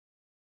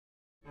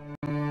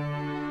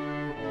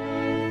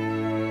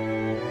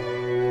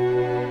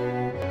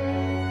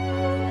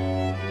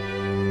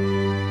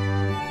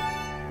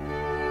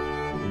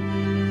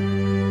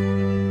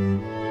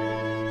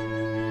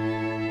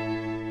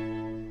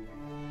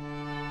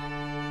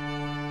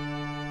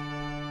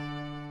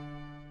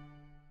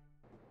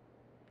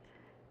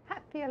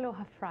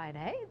Aloha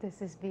Friday.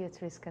 This is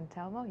Beatriz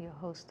Cantelmo, your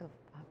host of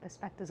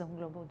Perspectives on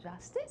Global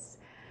Justice.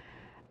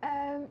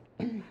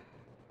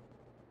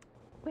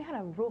 We had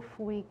a rough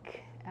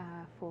week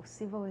for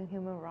civil and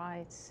human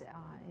rights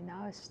in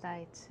our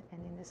state and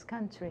in this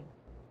country.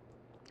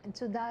 And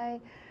today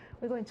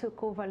we're going to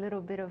cover a little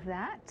bit of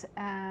that.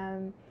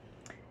 And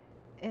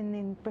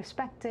in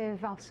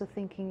perspective, also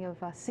thinking of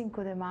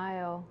Cinco de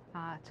Mayo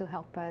to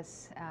help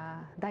us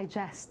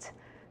digest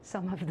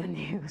some of the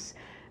news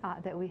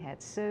that we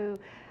had. So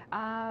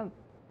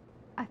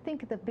I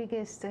think the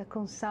biggest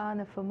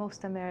concern for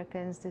most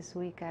Americans this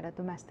week at a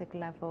domestic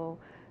level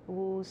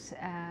was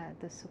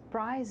the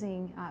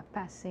surprising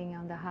passing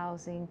on the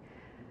housing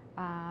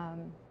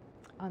on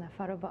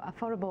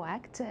Affordable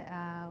Act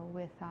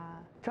with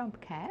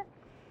Trump Care,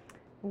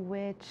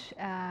 which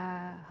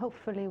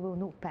hopefully will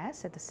not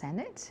pass at the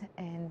Senate,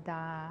 and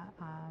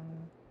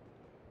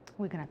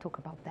we're going to talk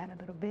about that a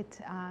little bit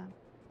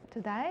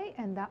today,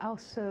 and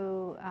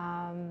also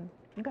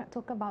we're going to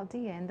talk about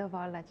the end of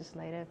our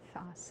legislative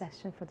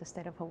session for the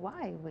state of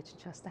Hawaii, which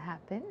just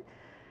happened.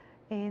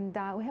 And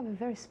we have a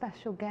very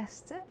special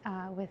guest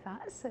with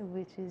us,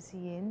 which is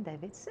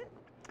Davidson.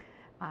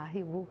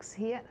 He works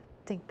here at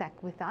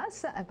ThinkTech with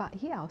us, but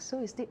he also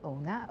is the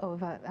owner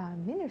of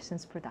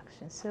Minerson's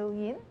Production. So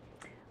Yin,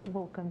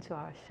 welcome to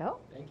our show.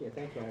 Thank you,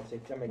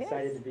 I'm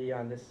excited to be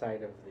on this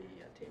side of the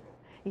table.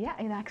 Yeah,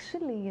 and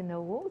actually, you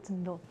know what,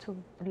 not too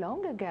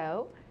long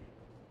ago,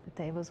 the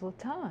tables were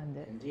turned.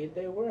 Indeed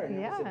they were, and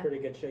It's a pretty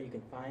good show. You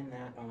can find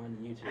that on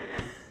YouTube.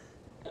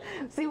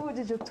 See, what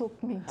did you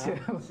talk me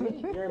to?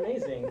 See, you're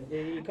amazing.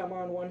 You come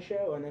on one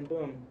show and then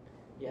boom,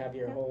 you have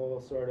your whole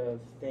sort of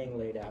thing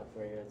laid out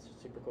for you. It's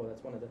super cool.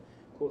 That's one of the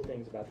cool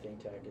things about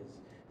ThinkTech is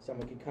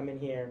someone can come in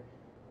here,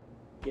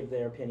 give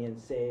their opinion,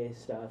 say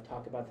stuff,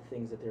 talk about the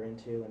things that they're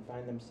into, and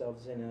find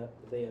themselves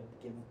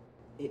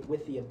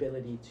with the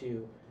ability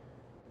to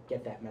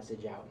get that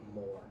message out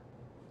more.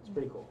 It's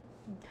pretty cool.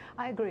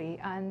 I agree,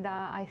 and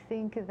I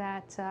think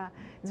that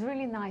it's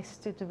really nice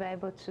to be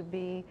able to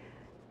be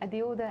at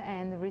the other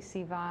end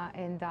receiver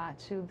and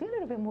to be a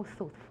little bit more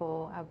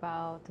thoughtful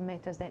about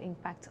matters that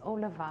impact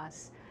all of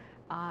us,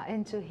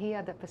 and to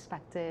hear the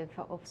perspective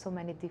of so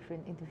many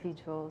different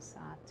individuals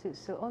too.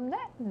 So on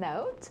that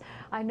note,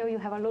 I know you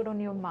have a lot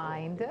on your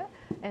mind,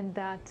 and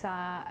that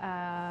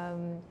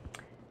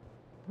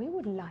we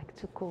would like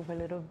to cover a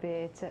little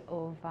bit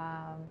of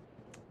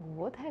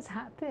what has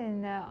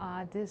happened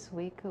this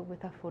week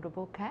with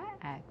Affordable Care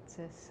Act.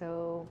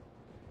 So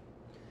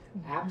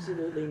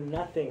absolutely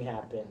nothing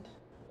happened.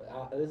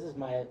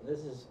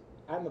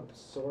 I'm a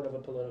sort of a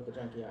political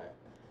junkie.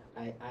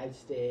 I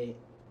stay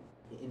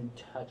in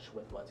touch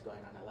with what's going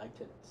on. I like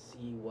to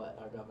see what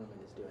our government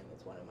is doing.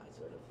 It's one of my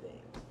sort of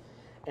things.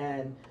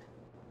 And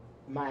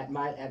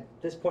at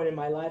this point in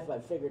my life,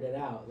 I've figured it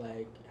out,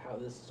 like how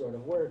this sort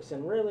of works.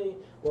 And really,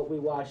 what we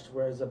watched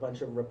was a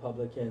bunch of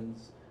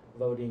Republicans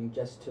voting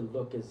just to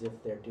look as if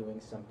they're doing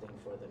something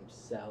for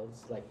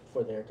themselves, like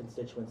for their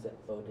constituents that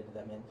voted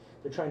them in.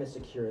 They're trying to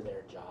secure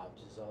their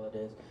jobs, is all it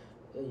is.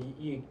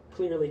 You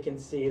clearly can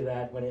see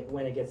that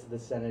when it gets to the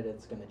Senate,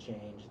 it's going to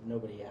change.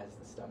 Nobody has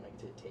the stomach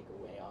to take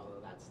away all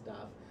of that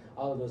stuff,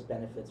 all of those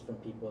benefits from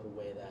people, the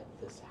way that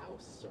this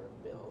House sort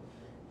of bill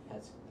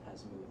has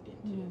moved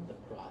into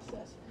the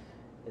process.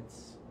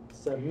 It's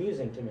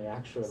amusing to me,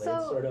 actually. So,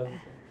 it's sort of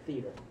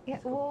theater. Yeah.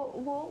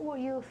 What were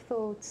your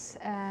thoughts?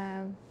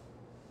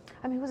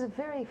 I mean, it was a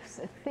very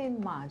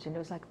thin margin. It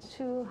was like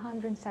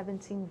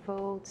 217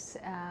 votes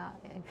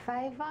in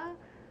favor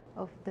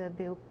of the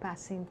bill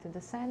passing to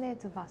the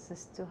Senate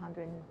versus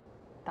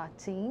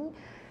 213.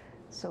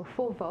 So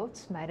 4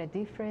 votes made a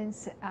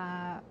difference.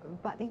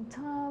 But in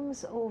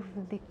terms of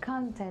the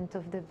content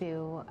of the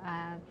bill,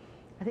 I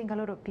think a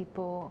lot of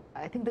people,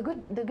 I think the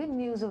good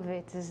news of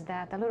it is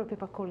that a lot of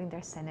people are calling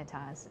their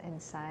senators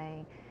and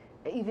saying,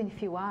 even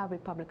if you are a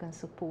Republican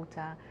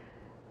supporter,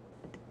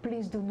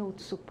 please do not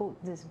support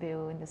this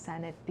bill in the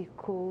Senate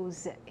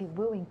because it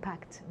will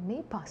impact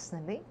me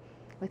personally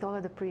with all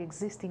of the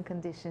pre-existing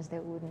conditions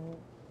that wouldn't,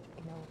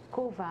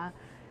 cover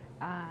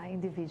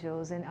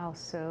individuals, and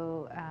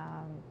also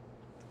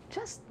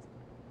just,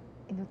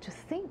 to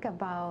think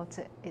about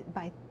it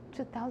by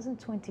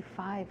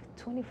 2025,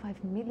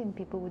 25 million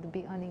people would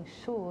be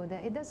uninsured.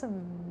 It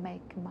doesn't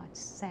make much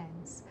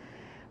sense.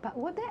 But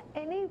were there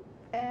any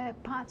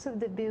parts of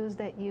the bills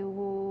that you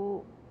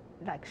were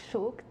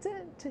shocked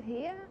to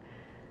hear?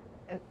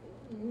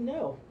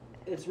 No,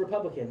 it's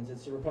Republicans.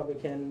 It's a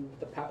Republican.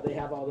 They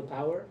have all the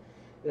power.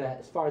 That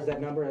as far as that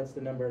number, that's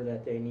the number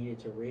that they needed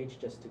to reach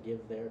just to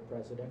give their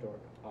president, or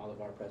all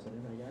of our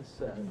president, I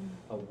guess,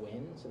 a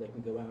win, so they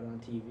can go out on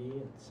TV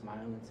and smile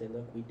and say,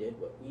 "Look, we did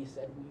what we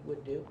said we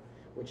would do,"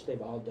 which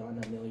they've all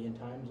done a million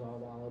times. All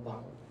while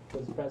Obama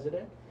was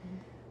president,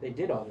 they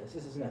did all this.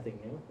 This is nothing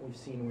new. We've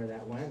seen where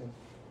that went.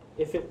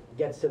 If it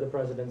gets to the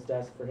president's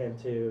desk for him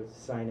to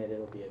sign it,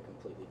 it'll be a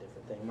completely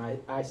different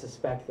thing. I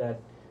suspect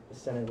that the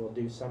Senate will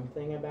do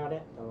something about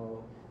it.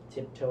 They'll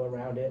tiptoe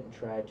around it and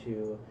try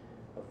to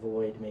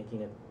avoid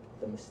making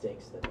the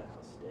mistakes that the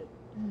House did.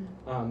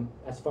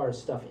 As far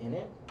as stuff in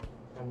it,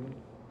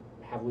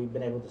 have we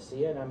been able to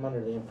see it? I'm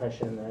under the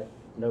impression that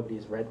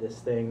nobody's read this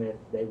thing, that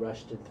they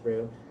rushed it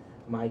through.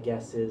 My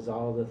guess is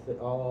all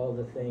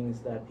the things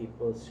that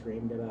people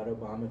screamed about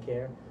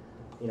Obamacare,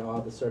 you know,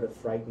 all the sort of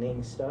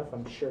frightening stuff,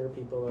 I'm sure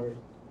people are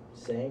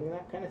saying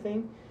that kind of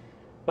thing.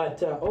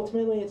 But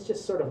ultimately, it's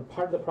just sort of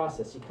part of the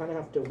process. You kind of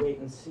have to wait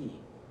and see.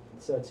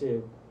 So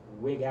to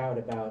wig out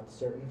about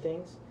certain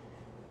things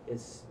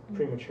is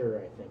premature,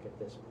 I think, at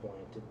this point.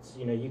 It's,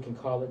 you know, you can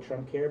call it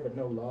Trump care, but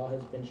no law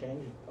has been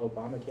changed.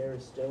 Obamacare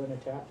is still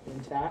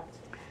intact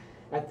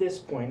at this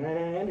point.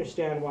 And I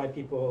understand why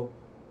people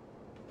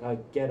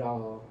get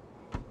all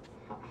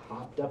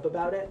hopped up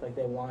about it, like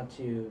they want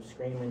to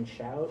scream and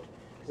shout,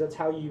 because that's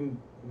how you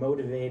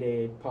motivate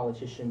a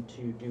politician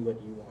to do what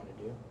you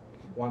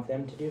want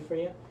them to do for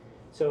you.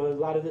 So a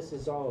lot of this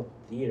is all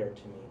theater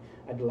to me.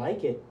 I'd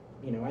like it,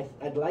 you know,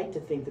 I'd like to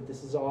think that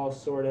this is all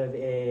sort of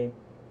a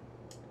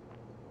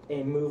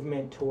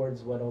movement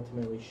towards what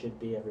ultimately should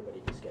be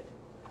everybody just get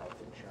health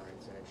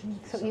insurance, and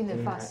it should So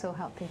universal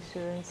health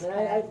insurance.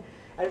 And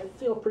I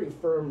feel pretty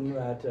firm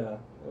that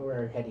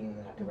we're heading in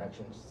that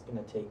direction. It's just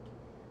going to take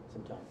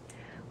some time.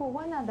 Well,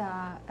 one of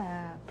the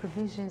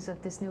provisions of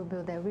this new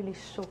bill that really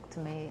shocked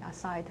me,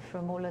 aside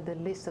from all of the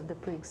list of the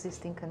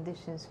pre-existing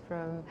conditions,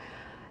 from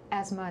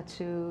asthma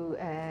to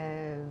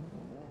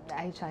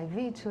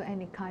HIV to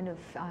any kind of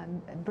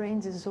brain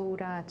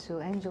disorder to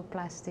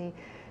angioplasty,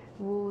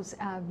 was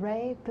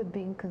rape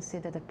being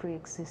considered a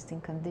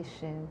pre-existing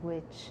condition,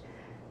 which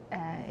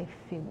if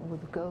it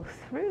would go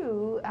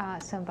through,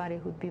 somebody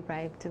who'd be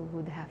raped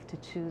would have to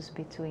choose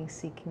between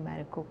seeking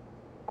medical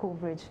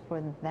coverage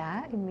for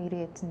that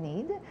immediate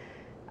need,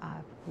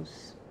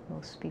 because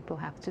most people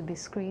have to be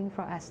screened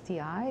for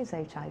STIs,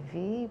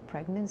 HIV,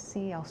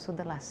 pregnancy, also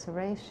the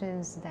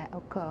lacerations that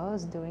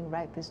occurs during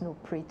rape is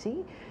not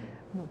pretty,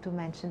 not to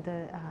mention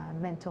the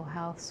mental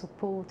health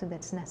support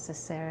that's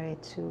necessary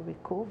to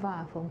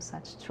recover from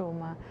such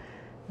trauma.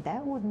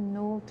 There would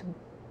not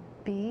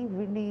be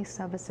really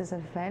services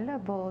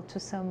available to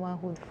someone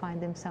who would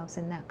find themselves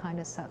in that kind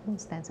of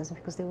circumstances,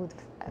 because they would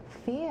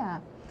fear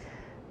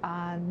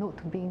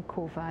not being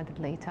covered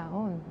later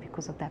on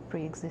because of that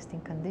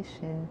pre-existing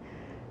condition.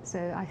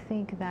 So I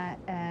think that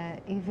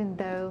even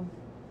though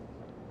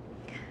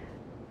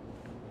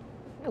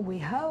we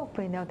hope,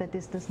 you know, that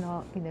this does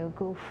not, you know,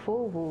 go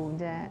forward,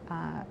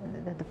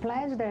 that the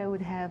pledge that I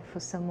would have for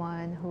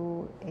someone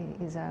who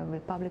is a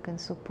Republican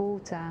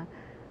supporter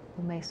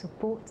who may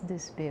support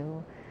this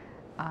bill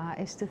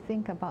is to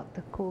think about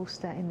the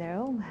cost in their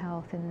own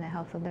health and the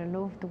health of their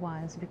loved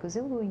ones, because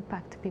it will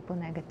impact people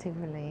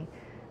negatively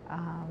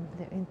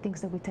in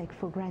things that we take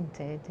for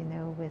granted, you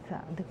know, with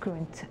the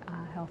current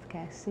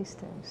healthcare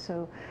system.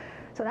 So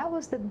that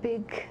was the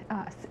big,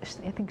 I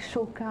think,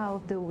 shocker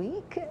of the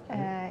week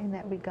in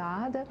that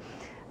regard.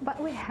 But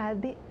we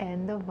had the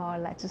end of our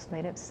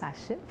legislative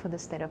session for the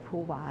state of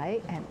Hawaii,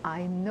 and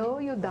I know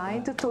you're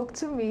dying to talk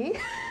to me.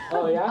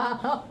 Oh yeah,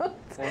 about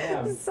I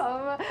am.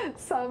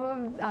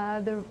 some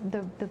of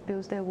the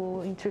bills that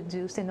were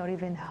introduced and not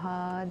even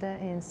heard,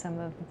 and some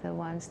of the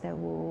ones that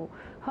were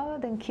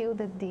heard and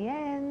killed at the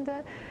end.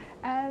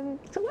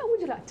 So where would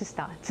you like to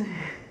start?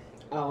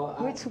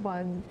 Which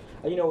one?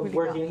 You know,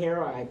 working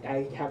here,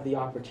 I have the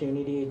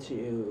opportunity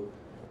to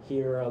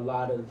hear a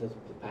lot of the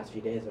past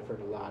few days. I've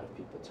heard a lot of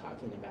people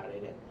talking about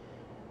it,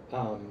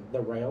 and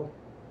the rail.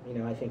 You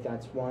know, I think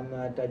that's one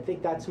that I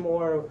think that's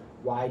more.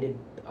 Why did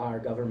our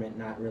government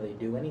not really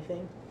do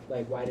anything?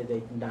 Like, why did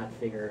they not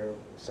figure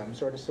some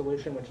sort of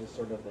solution, which is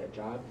sort of their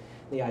job?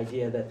 The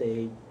idea that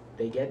they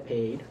get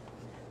paid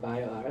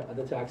by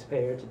the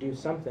taxpayer to do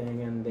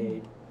something, and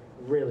they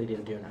really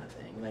didn't do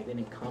nothing. Like, they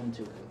didn't come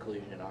to a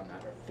conclusion on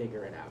that or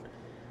figure it out.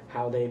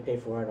 How they pay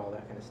for it, all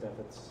that kind of stuff.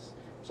 It's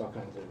all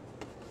kinds of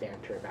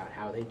banter about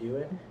how they do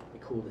it. It'd be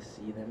cool to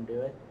see them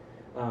do it.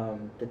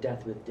 The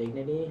death with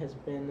dignity has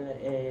been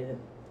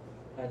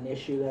an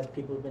issue that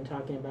people have been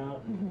talking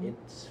about, and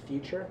its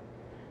future.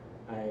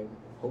 I'm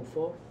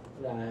hopeful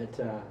that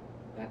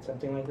that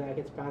something like that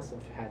gets passed.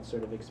 I've had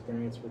sort of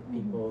experience with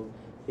people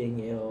being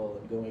ill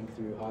and going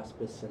through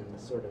hospice and the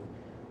sort of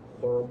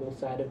horrible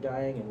side of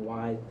dying, and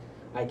why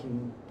I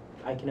can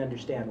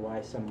understand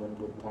why someone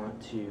would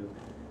want to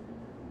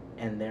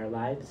end their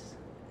lives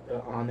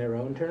on their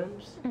own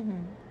terms,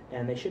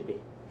 and they should be.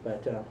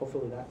 But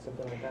hopefully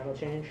something like that will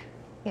change.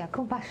 Yeah,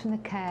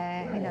 compassionate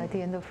care, right. You know, at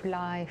the end of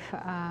life.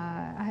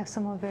 I have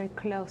someone very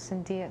close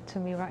and dear to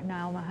me right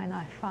now,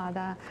 my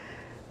father,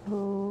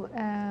 who,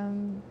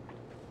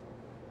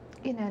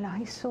 you know, like,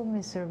 he's so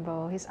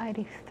miserable. He's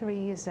 83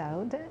 years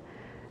old.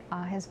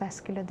 Has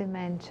vascular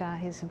dementia.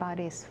 His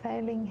body is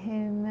failing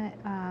him.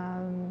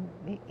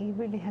 He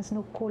really has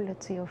no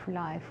quality of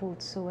life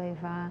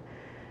whatsoever,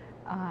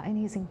 and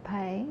he's in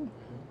pain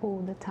all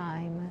the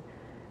time.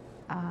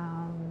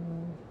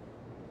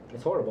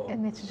 It's horrible.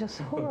 And it's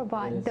just horrible.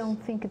 I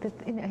don't think that,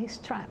 you know, he's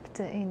trapped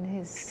in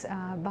his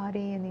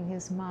body and in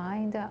his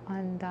mind,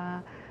 and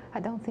I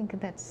don't think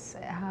that's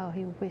how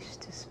he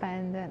wished to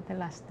spend the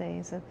last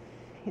days of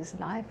his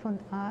life on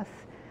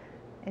earth.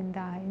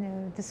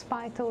 And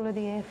despite all of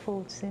the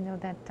efforts,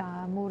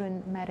 that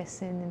modern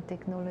medicine and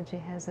technology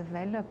has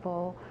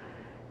available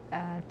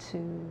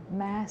to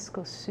mask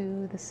or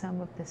soothe some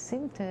of the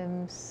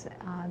symptoms,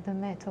 the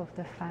matter of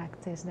the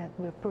fact is that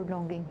we're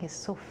prolonging his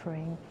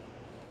suffering,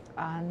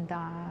 and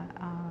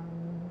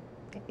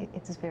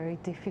it's very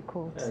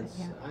difficult.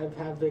 Yeah. I've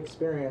had the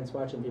experience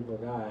watching people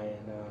die,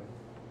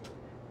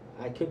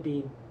 and I could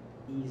be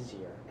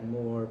easier and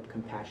more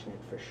compassionate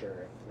for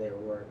sure if they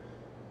were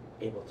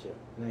able to.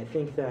 And I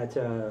think that,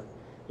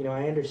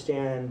 I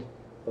understand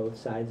both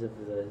sides of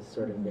the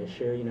sort of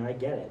issue. I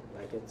get it.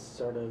 Like, it's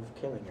sort of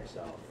killing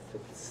yourself.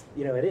 It's,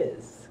 it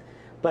is.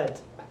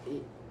 But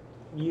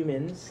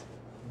humans,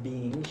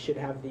 beings, should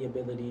have the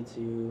ability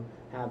to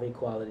have a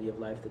quality of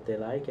life that they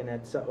like and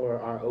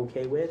or are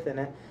okay with.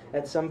 And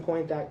at some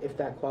point, that if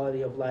that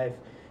quality of life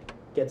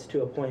gets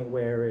to a point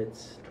where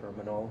it's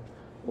terminal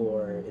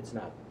or it's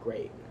not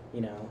great,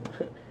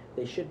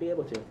 they should be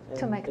able to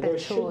make that choice. There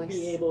should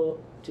be able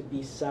to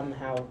be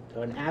somehow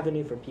an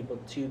avenue for people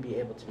to be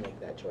able to make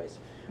that choice,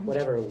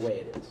 whatever way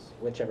it is,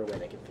 whichever way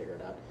they can figure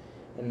it out.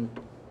 And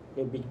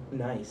it would be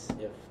nice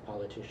if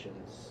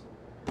politicians,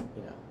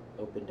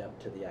 opened up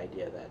to the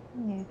idea that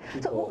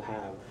people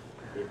have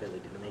the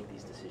ability to make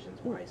these decisions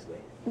wisely.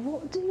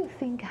 What do you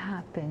think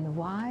happened?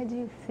 Why do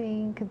you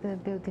think the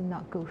bill did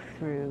not go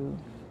through?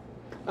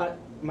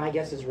 My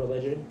guess is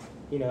religion.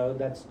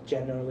 That's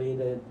generally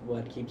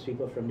what keeps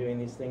people from doing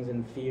these things,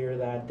 and fear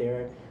that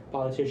there are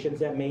politicians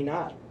that may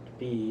not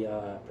be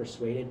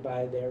persuaded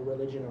by their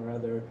religion or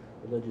other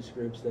religious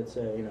groups that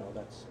say,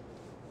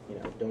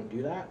 don't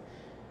do that.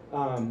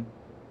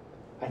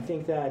 I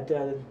think that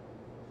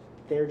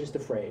they're just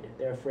afraid.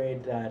 They're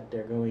afraid that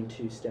they're going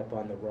to step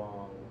on the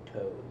wrong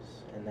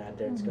toes and that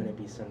there's going to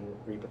be some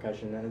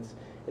repercussion. And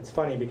it's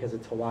funny because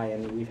it's Hawaii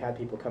and we've had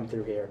people come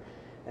through here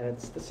and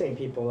it's the same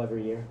people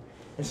every year.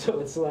 And so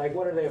it's like,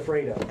 what are they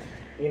afraid of?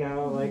 They're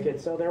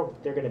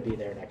going to be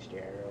there next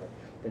year or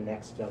the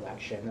next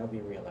election. They'll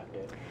be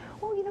reelected.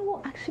 Well, you know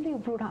what? Actually, you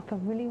brought up a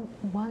really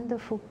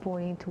wonderful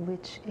point,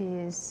 which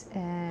is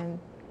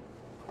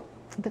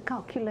the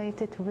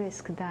calculated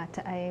risk that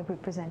a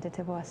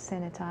representative or a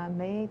senator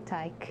may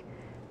take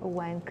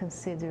when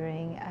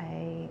considering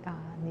a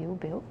new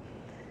bill.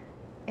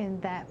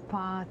 And that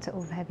part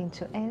of having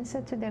to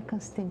answer to their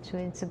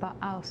constituents, but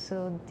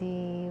also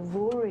the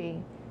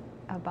worry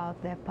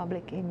about their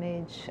public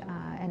image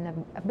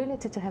and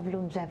ability to have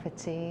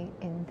longevity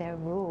in their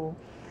role.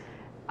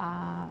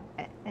 I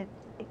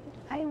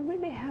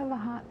really have a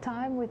hard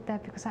time with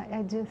that because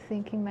I do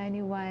think in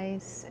many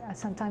ways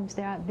sometimes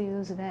there are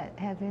bills that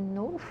have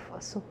enough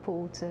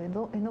support,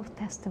 enough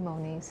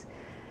testimonies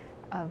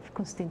of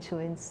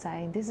constituents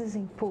saying this is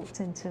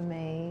important to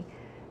me,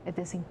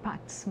 this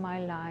impacts my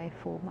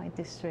life or my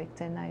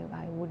district, and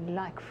I would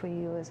like for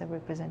you as a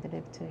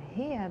representative to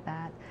hear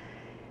that.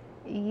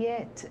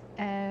 Yet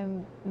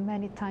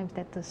many times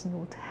that does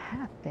not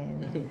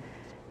happen.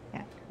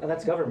 Yeah. Well,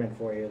 that's government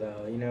for you,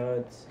 though.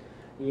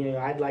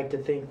 I'd like to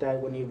think that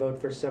when you vote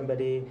for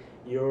somebody,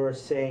 you're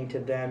saying to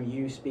them,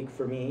 you speak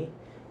for me,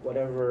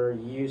 whatever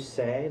you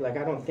say. Like,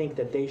 I don't think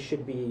that they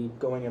should be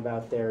going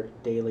about their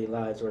daily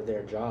lives or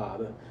their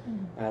job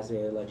as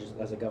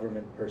a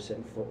government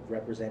person for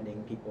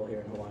representing people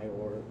here in Hawaii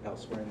or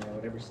elsewhere in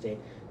whatever state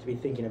to be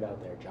thinking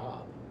about their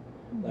job.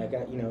 Like,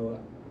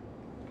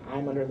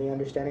 I'm under the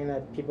understanding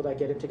that people that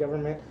get into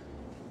government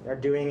are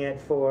doing it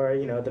for,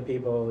 the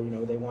people,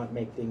 they want to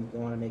make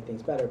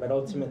things better, but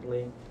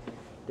ultimately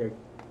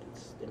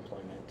it's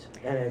employment.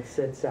 And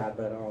it's sad,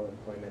 but all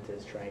employment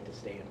is trying to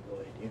stay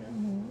employed,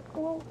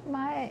 Well,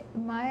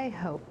 my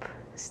hope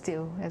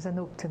still, as an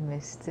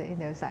optimist,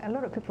 it's like a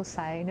lot of people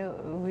say,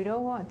 we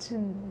don't want to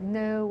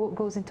know what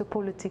goes into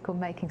political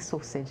making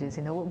sausages,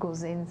 what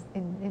goes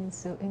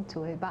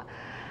into it, but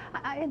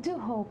I do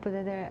hope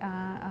that there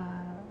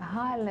a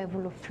high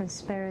level of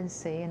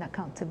transparency and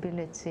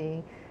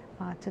accountability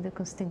to the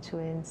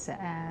constituents,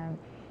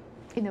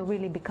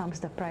 really becomes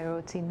the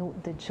priority,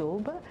 not the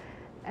job,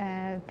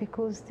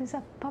 because these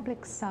are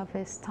public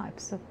service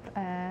types of,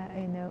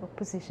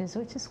 positions,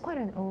 which is quite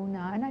an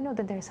honor. And I know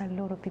that there's a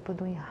lot of people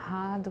doing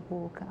hard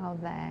work out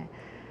there,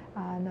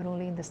 not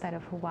only in the state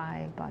of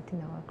Hawaii, but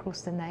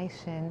across the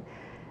nation.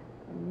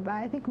 But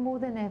I think more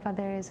than ever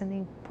there is an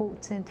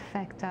important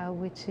factor,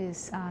 which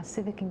is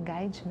civic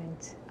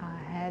engagement,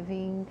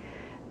 having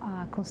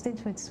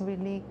constituents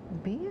really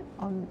be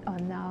on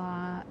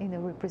our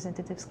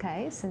representatives'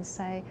 case and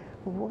say,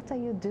 what are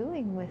you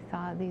doing with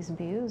these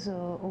views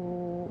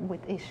or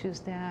with issues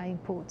that are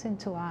important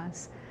to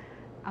us,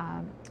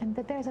 and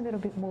that there's a little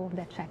bit more of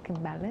that check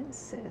and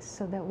balance,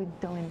 so that we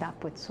don't end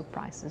up with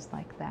surprises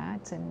like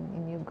that,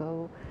 and you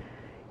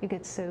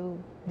get so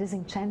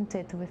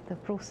disenchanted with the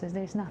process.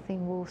 There's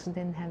nothing worse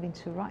than having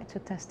to write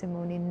your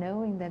testimony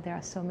knowing that there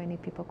are so many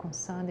people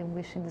concerned and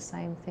wishing the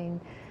same thing,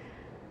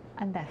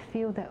 and that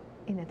feel that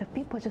the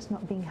people are just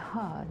not being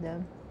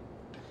heard.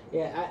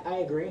 Yeah, I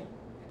agree.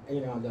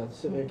 The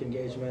civic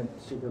engagement,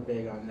 super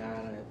big on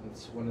that, and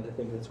it's one of the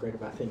things that's great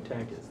about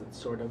ThinkTech is it's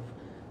sort of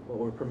what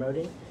we're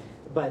promoting.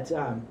 But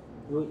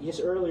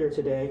just earlier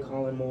today,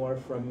 Colin Moore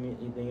from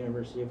the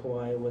University of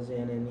Hawaii was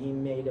in, and he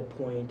made a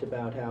point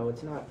about how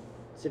it's not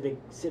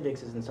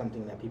civics isn't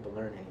something that people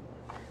learn anymore.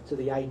 So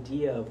the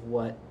idea of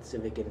what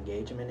civic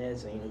engagement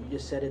is, and, you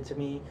just said it to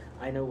me.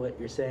 I know what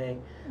you're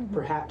saying. Mm-hmm.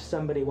 Perhaps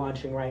somebody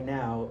watching right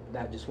now,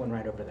 that just went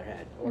right over their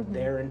head, or mm-hmm.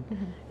 their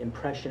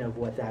impression of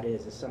what that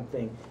is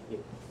something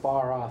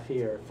far off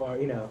here,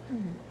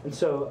 Mm-hmm. And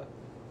so,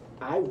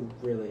 I don't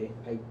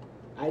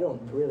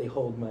really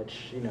hold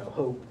much,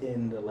 hope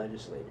in the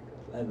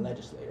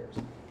legislators.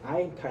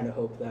 I kind of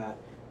hope that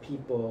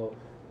people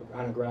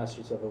on a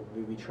grassroots level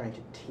will be trying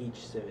to teach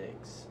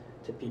civics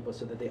to people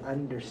so that they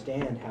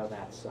understand how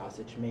that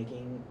sausage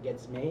making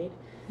gets made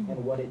mm-hmm.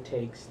 and what it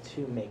takes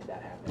to make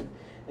that happen.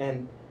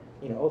 And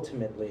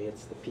ultimately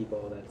it's the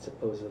people that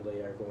supposedly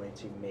are going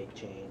to make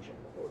change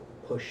or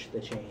push the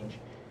change.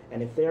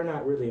 And if they're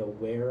not really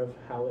aware of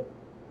how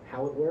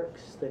it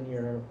works, then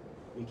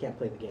you can't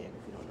play the game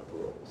if you don't know the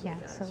rules. Yeah,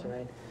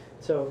 right?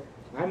 So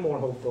I'm more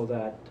hopeful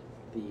that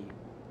the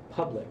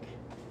public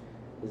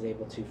is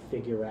able to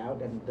figure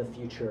out, and the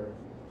future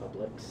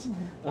publics,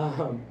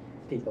 mm-hmm.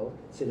 People,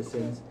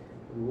 citizens,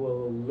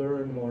 will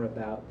learn more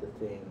about the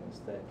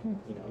things that,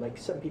 like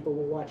some people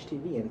will watch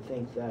TV and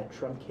think that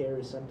Trump care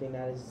is something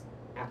that is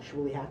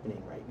actually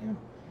happening right now.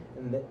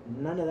 And that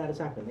none of that has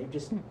happened. They're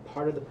just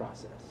part of the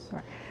process.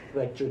 Right.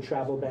 Like the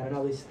travel ban and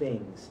all these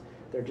things,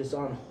 they're just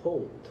on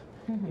hold,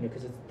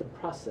 because it's the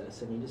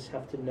process, and you just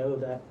have to know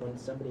that when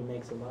somebody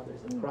makes a law,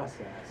 there's a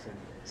process. And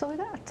so we're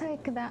going to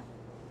take that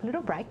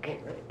little break,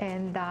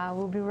 and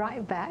we'll be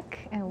right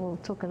back, and we'll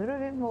talk a little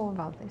bit more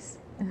about this.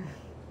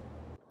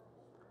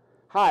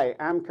 Hi,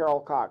 I'm Carol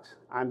Cox.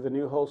 I'm the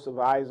new host of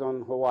Eyes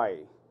on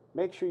Hawaii.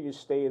 Make sure you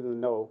stay in the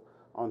know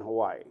on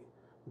Hawaii.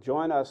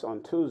 Join us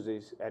on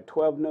Tuesdays at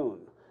 12 noon.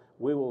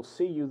 We will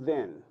see you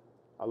then.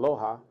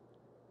 Aloha.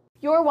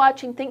 You're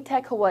watching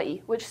ThinkTech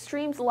Hawaii, which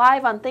streams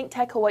live on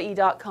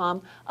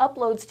thinktechhawaii.com,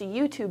 uploads to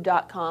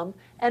youtube.com,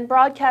 and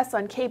broadcasts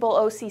on cable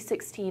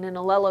OC16 and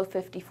Alelo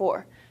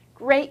 54.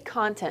 Great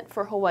content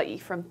for Hawaii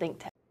from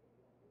ThinkTech.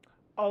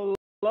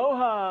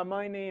 Aloha,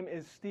 my name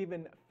is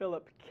Stephen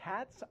Philip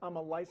Katz. I'm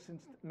a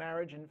licensed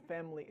marriage and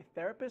family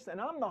therapist, and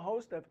I'm the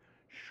host of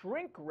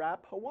Shrink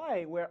Wrap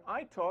Hawaii, where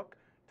I talk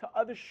to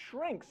other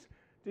shrinks.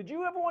 Did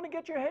you ever want to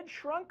get your head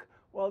shrunk?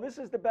 Well, this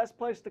is the best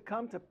place to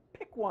come to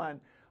pick one.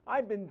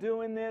 I've been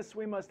doing this.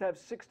 We must have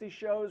 60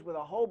 shows with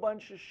a whole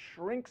bunch of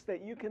shrinks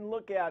that you can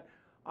look at.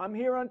 I'm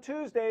here on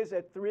Tuesdays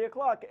at 3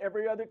 o'clock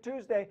every other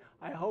Tuesday.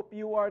 I hope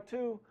you are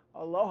too.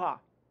 Aloha.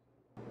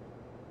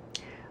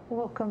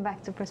 Welcome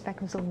back to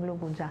Perspectives on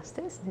Global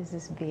Justice. This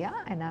is Bea,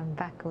 and I'm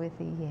back with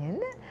Ian.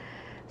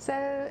 So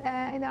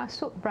in our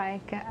short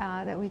break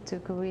that we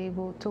took, we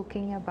were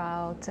talking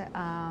about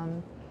a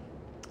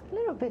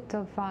little bit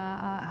of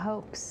our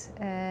hopes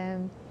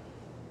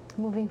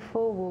moving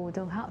forward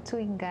on how to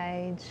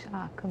engage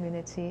our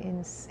community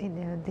in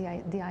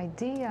the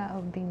idea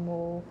of being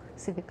more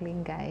civically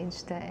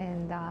engaged,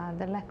 and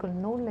the lack of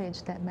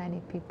knowledge that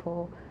many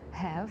people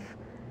have,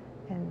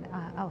 and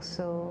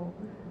also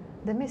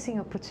the missing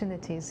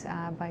opportunities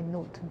by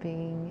not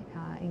being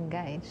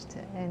engaged.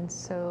 And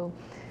so,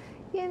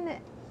 Ian,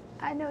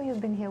 I know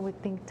you've been here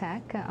with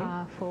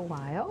ThinkTech for a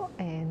while,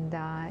 and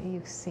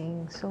you've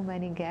seen so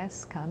many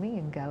guests coming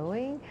and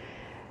going.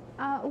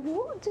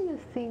 What do you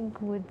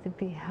think would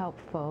be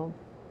helpful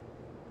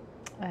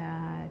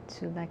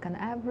to like an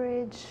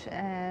average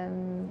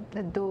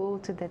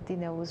adult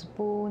that was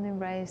born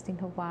and raised in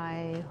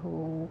Hawaii,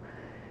 who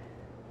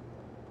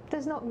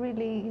does not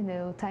really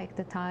take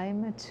the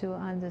time to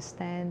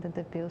understand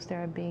the bills that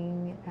are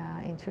being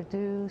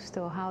introduced,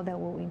 or how that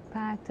will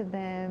impact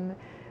them?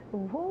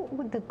 What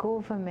would the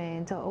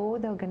government or all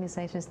the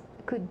organizations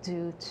could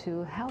do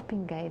to help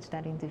engage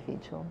that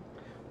individual?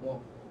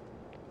 Well,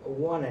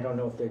 one, I don't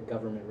know if the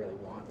government really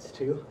wants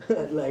to.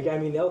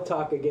 They'll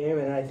talk a game,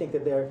 and I think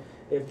that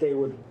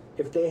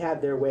if they had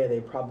their way,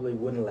 they probably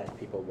wouldn't let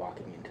people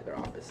walking into their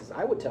offices.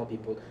 I would tell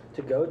people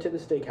to go to the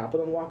state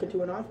capitol and walk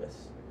into an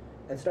office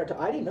and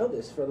I didn't know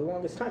this for the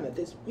longest time,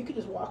 that you could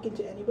just walk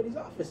into anybody's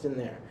office in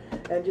there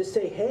and just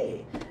say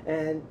hey,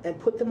 and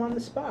put them on the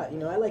spot.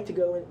 I like to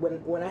go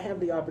when I have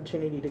the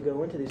opportunity to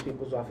go into these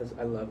people's office.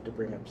 I love to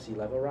bring up sea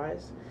level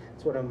rise.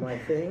 It's one of my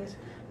things,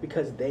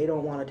 because they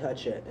don't want to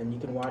touch it, and you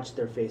can watch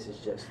their faces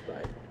just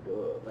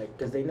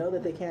because they know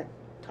that they can't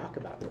talk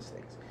about those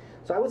things.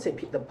 So I would say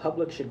the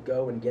public should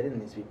go and get in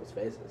these people's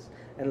faces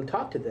and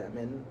talk to them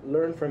and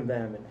learn from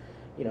them, and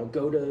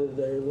go to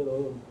their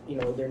little,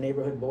 their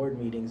neighborhood board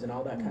meetings and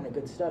all that kind of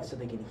good stuff, so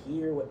they can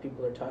hear what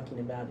people are talking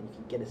about and you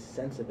can get a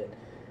sense of it.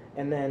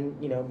 And then,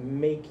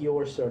 make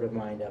your sort of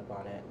mind up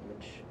on it,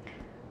 which...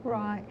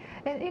 Right.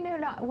 And,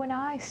 when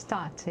I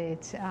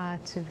started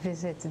to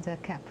visit the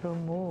Capitol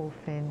Move,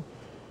 and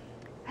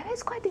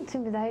it's quite an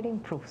intimidating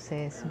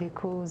process,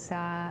 because,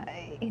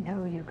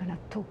 you're going to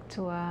talk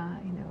to a,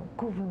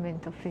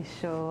 government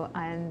official,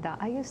 and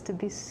I used to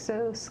be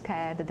so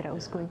scared that I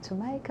was going to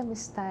make a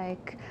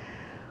mistake,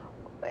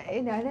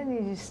 you know, and then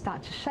you just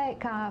start to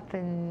shake up,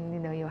 and you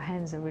know your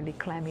hands are really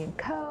clammy and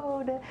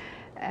cold.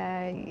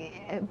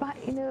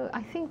 But you know,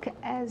 I think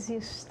as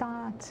you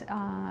start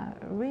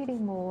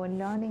reading more,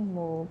 learning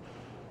more,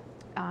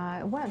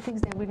 one of the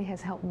things that really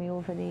has helped me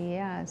over the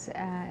years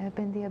have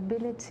been the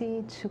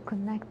ability to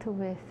connect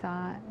with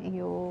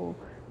your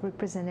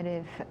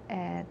representative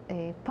at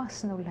a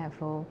personal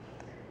level.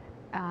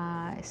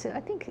 So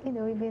I think, you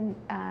know, even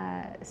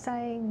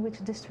saying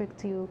which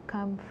district you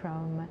come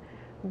from,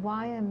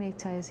 why a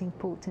matter is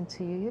important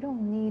to you. You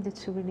don't need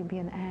to really be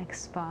an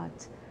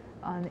expert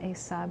on a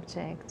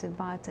subject,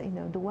 but you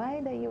know, the way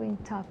that you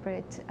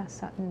interpret a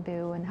certain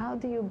bill and how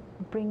do you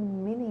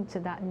bring meaning to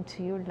that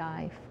into your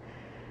life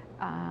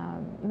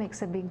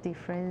makes a big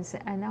difference.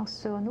 And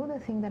also another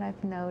thing that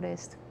I've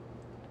noticed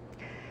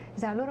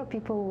is that a lot of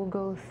people will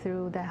go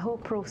through the whole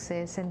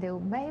process and they'll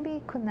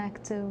maybe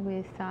connect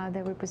with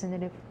their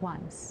representative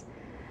once.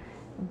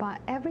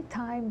 But every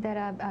time that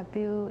a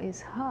bill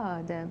is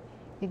heard,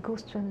 it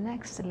goes to a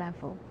next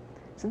level.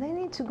 So they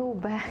need to go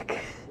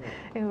back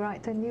and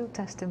write a new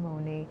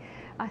testimony.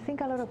 I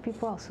think a lot of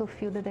people also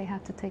feel that they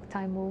have to take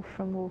time off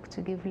from work to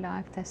give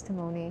live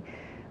testimony,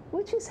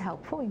 which is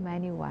helpful in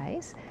many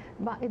ways,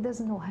 but it does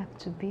not have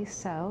to be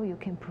so. You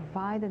can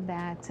provide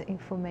that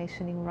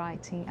information in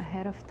writing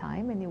ahead of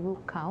time and it will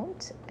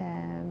count,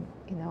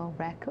 you know,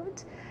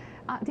 record.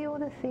 The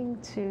other thing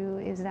too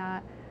is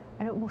that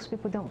I know most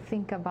people don't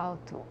think about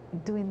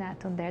doing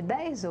that on their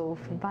days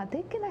off, but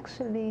they can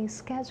actually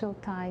schedule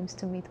times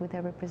to meet with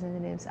their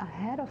representatives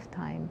ahead of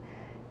time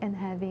and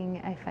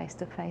having a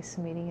face-to-face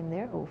meeting in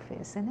their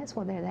office, and that's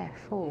what they're there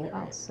for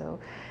also.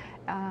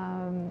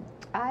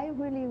 I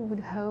really would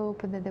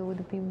hope that there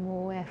would be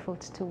more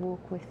efforts to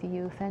work with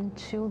youth and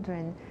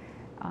children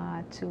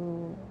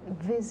to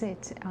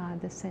visit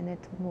the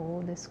Senate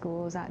more, the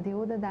schools. The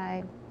other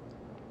day,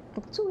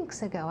 2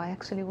 weeks ago, I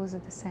actually was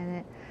at the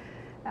Senate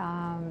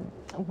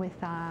with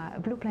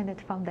Blue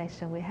Planet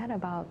Foundation. We had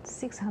about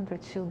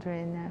 600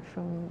 children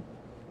from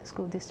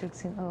school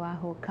districts in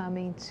Oahu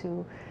coming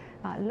to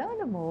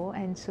learn more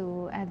and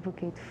to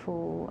advocate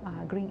for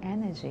green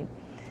energy,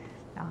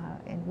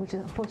 and which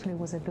unfortunately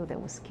was a bill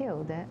that was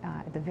killed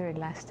at the very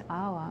last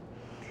hour.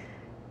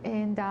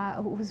 And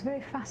what was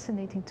very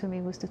fascinating to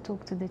me was to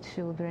talk to the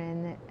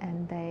children,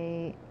 and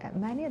they,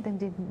 many of them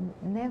did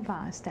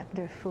never step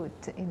their foot,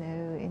 you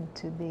know,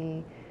 into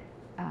the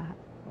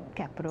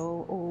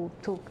Capitol or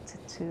talked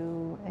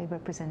to a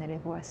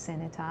representative or a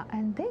senator,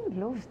 and they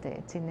loved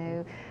it, you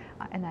know.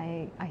 And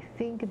I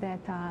think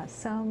that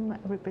some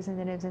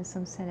representatives and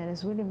some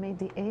senators really made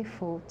the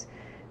effort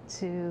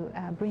to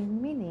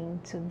bring meaning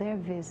to their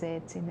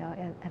visit, you know,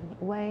 in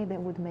a way that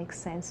would make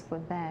sense for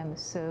them.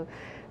 So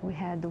we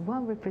had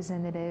one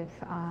representative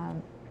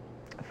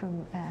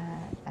from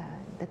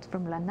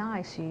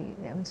Lanai,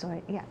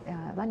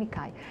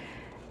 Lanikai.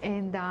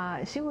 And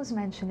she was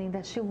mentioning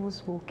that she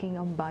was working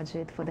on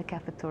budget for the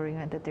cafeteria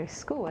at their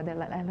school at the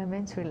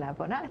elementary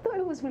level. And I thought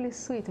it was really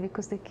sweet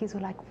because the kids were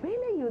like,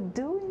 really, you're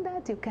doing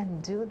that? You can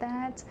do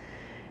that?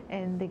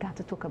 And they got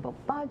to talk about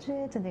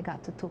budget, and they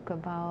got to talk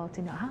about,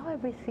 you know, how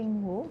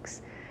everything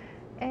works.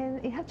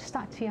 And you have to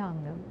start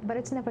young, but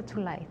it's never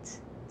too late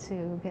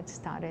to get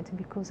started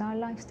because our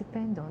lives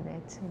depend on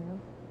it, you know.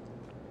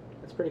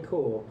 That's pretty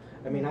cool.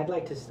 I mean, I'd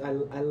like to,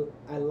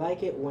 I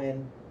like it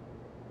when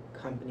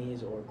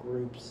companies or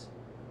groups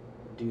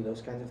do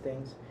those kinds of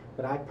things,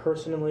 but I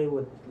personally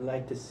would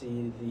like to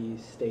see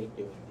the state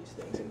doing these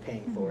things and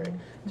paying for it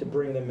to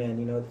bring them in.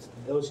 You know,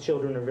 those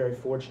children are very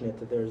fortunate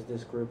that there's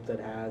this group that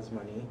has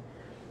money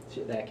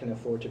that can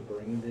afford to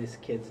bring these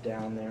kids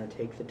down there and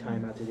take the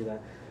time out to do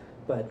that.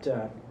 But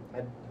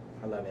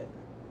I love it.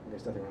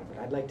 There's nothing wrong with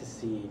it. I'd like to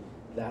see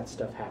that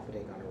stuff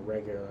happening on a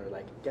regular,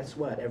 like, guess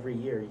what? Every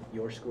year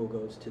your school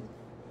goes to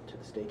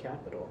the state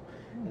capitol,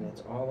 and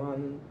it's all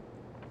on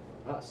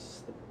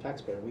us, the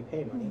taxpayer. We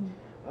pay money.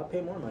 I'll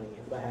pay more money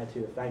if I had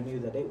to, if I knew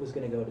that it was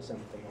going to go to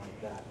something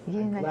like that.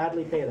 I'd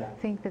gladly pay that.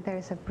 I think that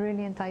there's a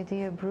brilliant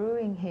idea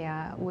brewing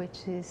here,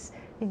 which is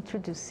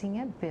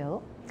introducing a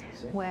bill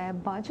where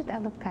budget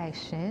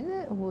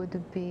allocation would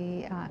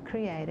be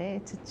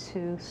created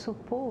to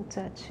support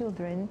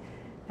children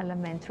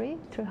elementary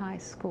through high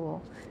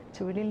school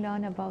to really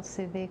learn about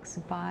civics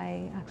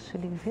by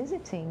actually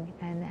visiting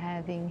and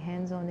having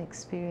hands-on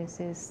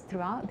experiences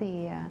throughout the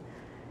year.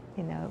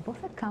 You know,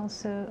 both at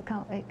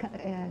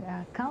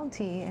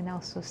county and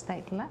also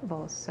state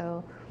levels.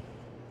 So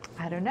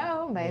I don't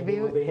know.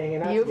 Maybe we'll be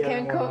hanging out you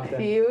together can more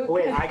often. you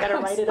Wait, can I gotta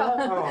write it up.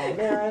 Oh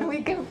man.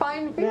 We can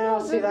find people Now,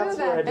 to see, do that's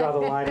that. where I draw the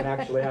line and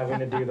actually having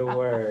to do the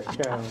work.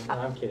 No,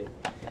 I'm kidding.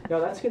 No,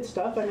 that's good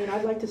stuff. I mean,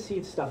 I'd like to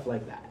see stuff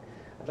like that.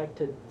 I'd like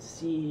to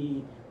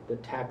see the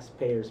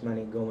taxpayers'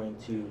 money going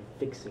to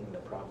fixing the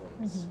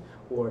problems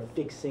or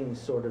fixing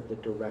sort of the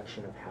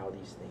direction of how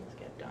these things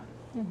get done.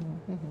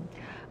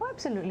 Oh,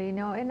 absolutely,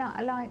 no, and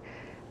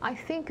I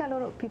think a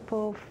lot of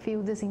people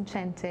feel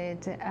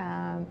disenchanted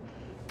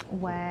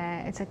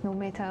where it's like no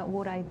matter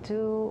what I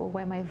do or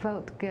where my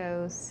vote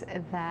goes,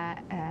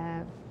 that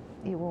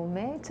it will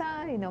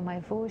matter, my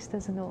voice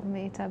does not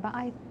matter. But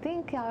I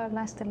think our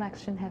last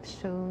election have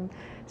shown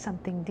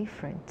something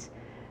different.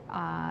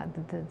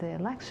 The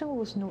election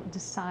was not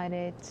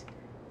decided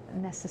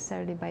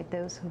necessarily by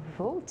those who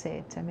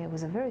voted. I mean, it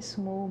was a very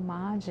small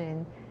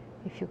margin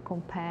if you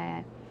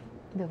compare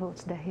the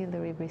votes that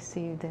Hillary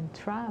received and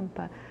Trump.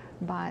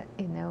 But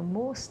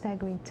more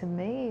staggering to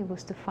me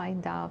was to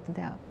find out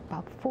that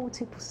about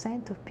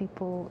 40% of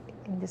people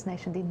in this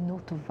nation did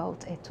not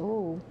vote at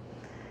all.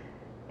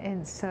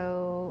 And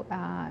so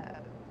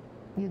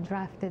you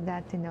drafted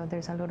that,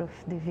 there's a lot of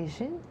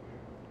division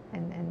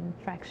and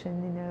fraction,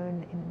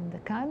 in the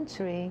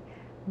country,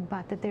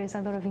 but that there's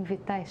a lot of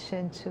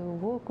invitation to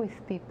work with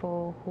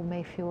people who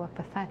may feel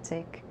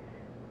apathetic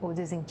or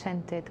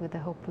disenchanted with the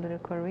whole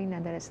political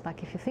arena. That it's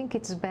like, if you think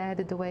it's bad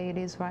the way it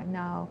is right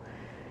now,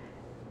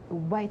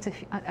 wait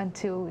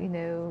until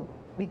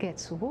it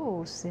gets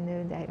worse.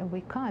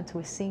 We can't.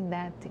 We're seeing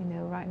that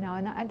right now.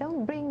 And I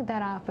don't bring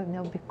that up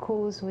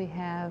because we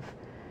have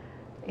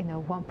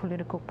one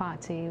political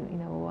party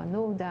or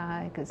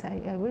another, because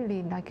I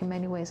really, like, in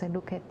many ways I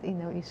look at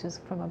issues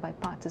from a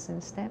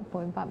bipartisan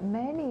standpoint. But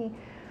many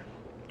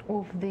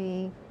of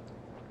the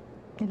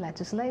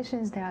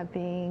legislations that are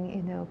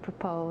being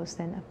proposed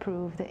and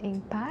approved, the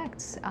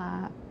impacts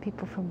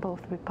people from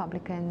both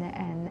Republican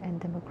and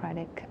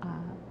Democratic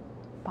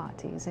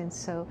parties. And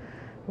so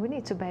we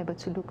need to be able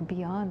to look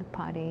beyond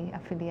party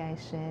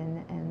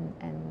affiliation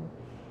and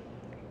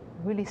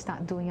really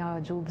start doing our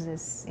jobs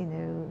as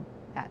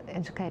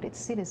educated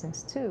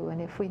citizens too.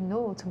 And if we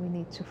not, we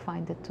need to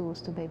find the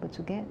tools to be able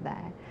to get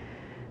there.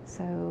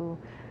 So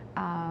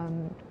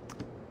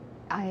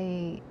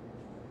I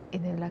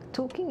like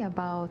talking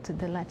about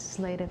the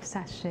legislative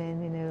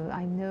session,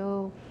 I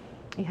know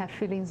you have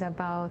feelings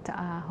about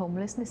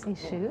homelessness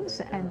issues,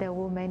 and there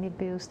were many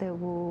bills that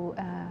were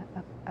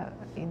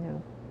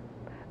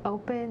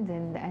opened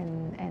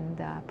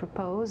and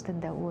proposed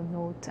and that were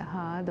not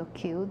heard or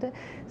killed.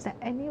 Is there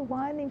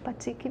anyone in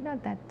particular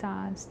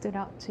that stood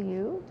out to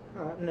you?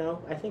 No,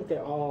 I think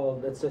they're all,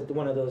 that's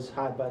one of those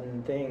hot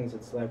button things.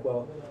 It's like,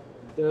 well,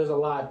 there's a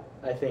lot,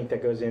 I think,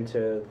 that goes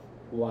into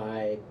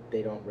why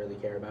they don't really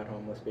care about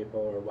homeless people,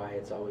 or why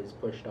it's always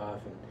pushed off,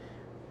 and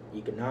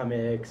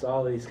economics,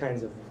 all these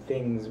kinds of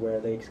things where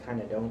they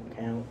kind of don't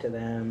count to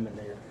them, and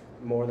they're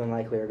more than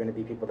likely are going to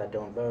be people that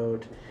don't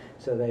vote,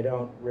 so they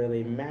don't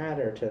really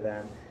matter to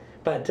them.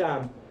 But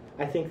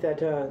I think that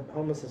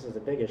homelessness is a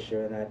big issue,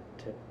 and that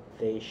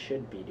they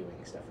should be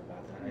doing stuff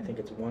about that. I think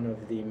it's one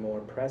of the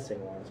more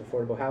pressing ones.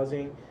 Affordable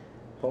housing,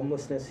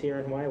 homelessness here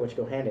in Hawaii, which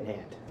go hand in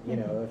hand.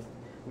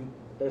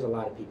 There's a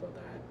lot of people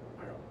that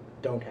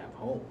don't have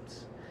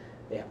homes.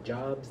 They have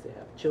jobs, they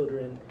have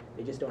children,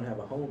 they just don't have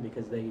a home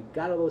because they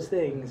got all those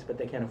things, but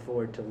they can't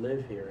afford to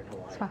live here in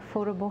Hawaii. So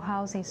affordable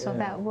housing, so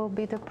that will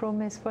be the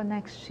promise for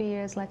next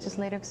year's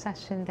legislative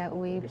session, that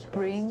we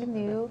bring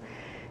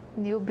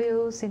new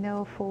bills,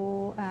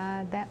 for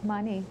that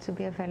money to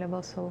be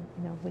available, so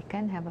we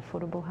can have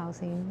affordable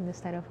housing in the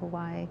state of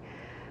Hawaii.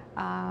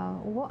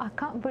 Well, I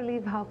can't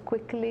believe how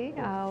quickly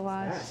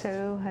our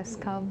show has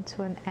come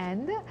to an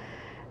end.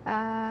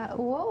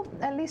 Well,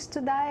 at least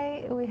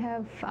today we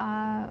have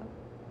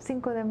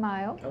Cinco de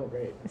Mayo. Oh,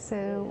 great!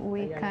 So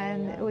we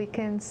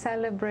can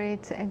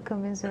celebrate and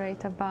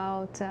commiserate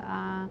about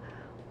our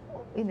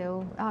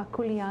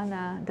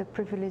kuleana, the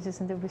privileges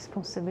and the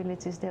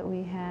responsibilities that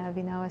we have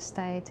in our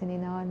state and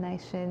in our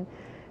nation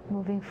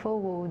moving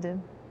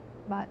forward.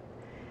 But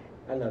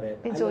I love it.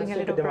 Enjoying a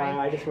little break.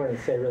 I just want to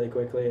say really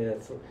quickly,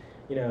 that's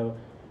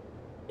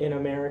in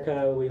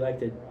America, we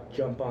like to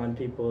jump on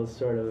people's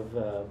sort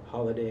of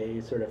holiday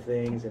sort of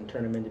things and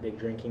turn them into big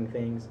drinking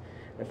things.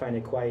 I find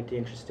it quite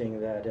interesting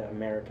that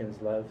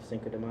Americans love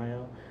Cinco de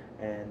Mayo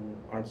and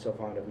aren't so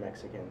fond of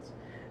Mexicans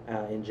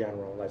in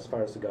general, as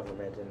far as the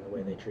government and the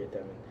way they treat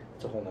them.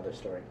 It's a whole other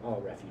story.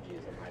 All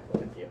refugees, in my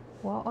point of view.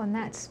 Well, on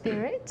that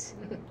spirit,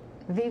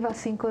 Viva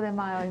Cinco de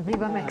Mayo and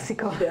Viva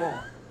Mexico.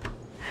 Yeah.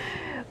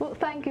 Well,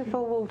 thank you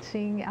for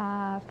watching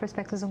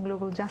Perspectives on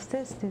Global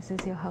Justice. This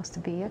is your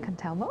host, Beatriz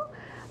Cantelmo,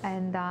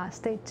 and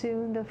stay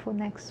tuned for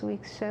next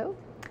week's show.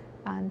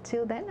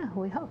 Until then,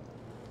 we hope.